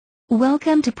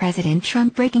Welcome to President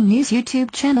Trump Breaking News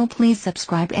YouTube channel. Please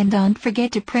subscribe and don't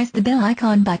forget to press the bell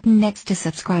icon button next to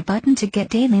subscribe button to get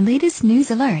daily latest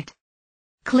news alert.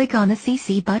 Click on the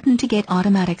CC button to get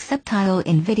automatic subtitle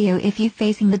in video if you're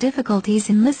facing the difficulties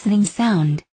in listening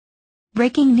sound.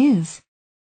 Breaking news.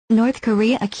 North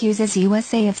Korea accuses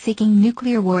USA of seeking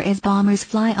nuclear war as bombers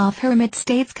fly off Hermit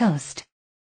State's coast.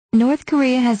 North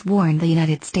Korea has warned the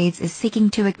United States is seeking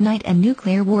to ignite a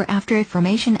nuclear war after a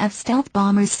formation of stealth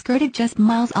bombers skirted just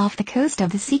miles off the coast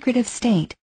of the secretive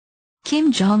state.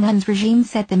 Kim Jong-un's regime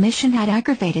said the mission had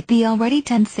aggravated the already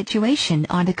tense situation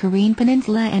on the Korean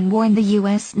peninsula and warned the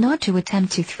U.S. not to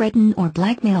attempt to threaten or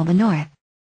blackmail the North.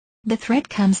 The threat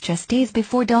comes just days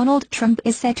before Donald Trump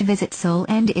is set to visit Seoul,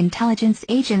 and intelligence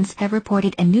agents have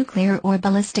reported a nuclear or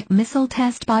ballistic missile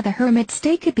test by the Hermit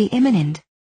State could be imminent.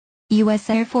 U.S.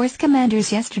 Air Force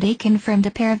commanders yesterday confirmed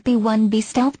a pair of B-1B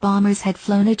stealth bombers had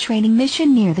flown a training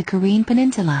mission near the Korean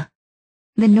peninsula.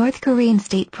 The North Korean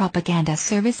state propaganda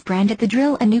service branded the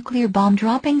drill a nuclear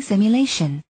bomb-dropping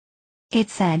simulation. It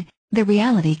said, "The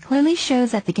reality clearly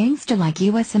shows that the gangster-like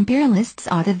U.S. imperialists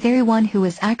are the very one who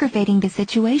is aggravating the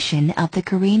situation of the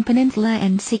Korean peninsula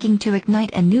and seeking to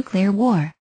ignite a nuclear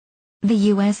war.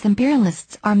 The U.S.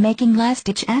 imperialists are making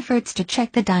last-ditch efforts to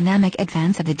check the dynamic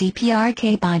advance of the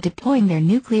DPRK by deploying their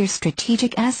nuclear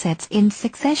strategic assets in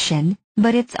succession,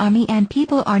 but its army and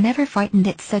people are never frightened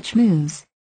at such moves.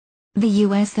 The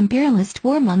U.S. imperialist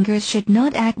warmongers should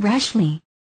not act rashly."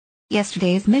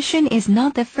 Yesterday's mission is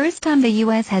not the first time the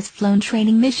U.S. has flown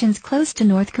training missions close to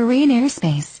North Korean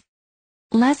airspace.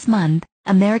 Last month,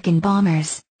 American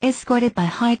bombers, escorted by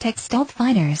high-tech stealth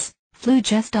fighters, flew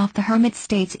just off the Hermit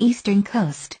State's eastern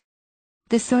coast.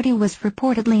 The sortie was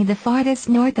reportedly the farthest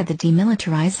north of the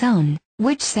demilitarized zone,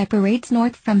 which separates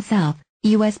north from south.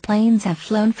 U.S. planes have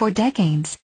flown for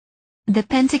decades. The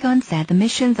Pentagon said the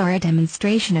missions are a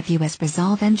demonstration of U.S.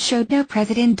 resolve and showed no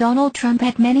President Donald Trump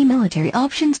had many military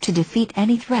options to defeat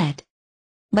any threat.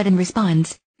 But in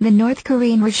response, the North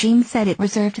Korean regime said it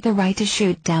reserved the right to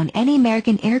shoot down any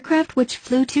American aircraft which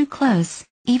flew too close,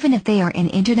 even if they are in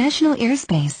international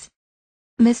airspace.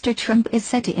 Mr. Trump is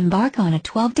set to embark on a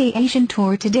 12-day Asian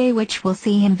tour today, which will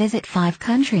see him visit 5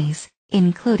 countries,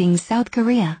 including South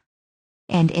Korea.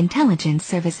 And intelligence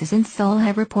services in Seoul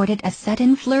have reported a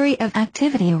sudden flurry of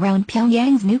activity around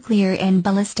Pyongyang's nuclear and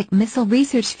ballistic missile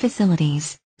research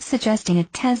facilities, suggesting a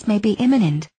test may be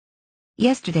imminent.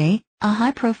 Yesterday, a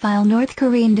high-profile North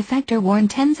Korean defector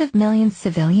warned tens of millions of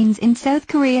civilians in South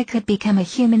Korea could become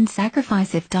a human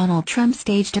sacrifice if Donald Trump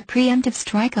staged a preemptive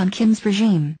strike on Kim's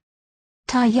regime.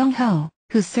 Ta Young-ho,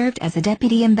 who served as a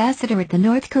deputy ambassador at the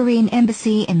North Korean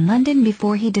embassy in London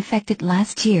before he defected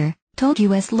last year, told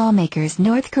U.S. lawmakers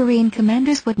North Korean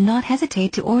commanders would not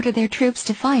hesitate to order their troops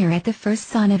to fire at the first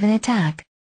sign of an attack.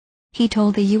 He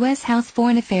told the U.S. House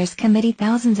Foreign Affairs Committee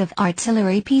thousands of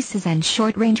artillery pieces and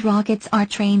short-range rockets are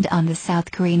trained on the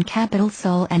South Korean capital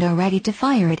Seoul and are ready to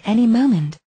fire at any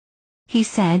moment. He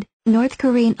said, "North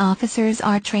Korean officers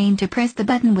are trained to press the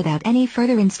button without any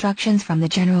further instructions from the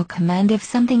general command if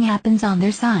something happens on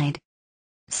their side.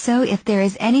 So if there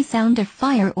is any sound of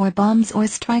fire or bombs or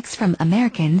strikes from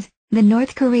Americans, the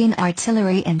North Korean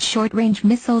artillery and short-range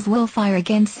missiles will fire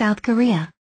against South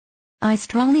Korea. I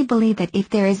strongly believe that if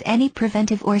there is any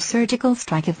preventive or surgical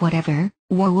strike of whatever,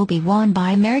 war will be won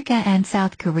by America and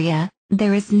South Korea,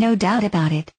 there is no doubt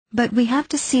about it, but we have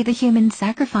to see the human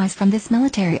sacrifice from this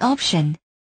military option."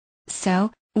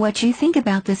 So, what you think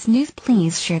about this news?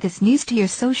 Please share this news to your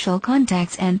social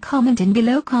contacts and comment in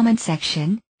below comment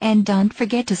section, and don't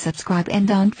forget to subscribe and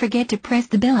don't forget to press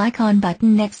the bell icon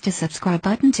button next to subscribe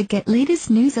button to get latest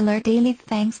news alert daily.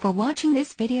 Thanks for watching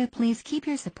this video. Please keep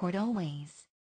your support always.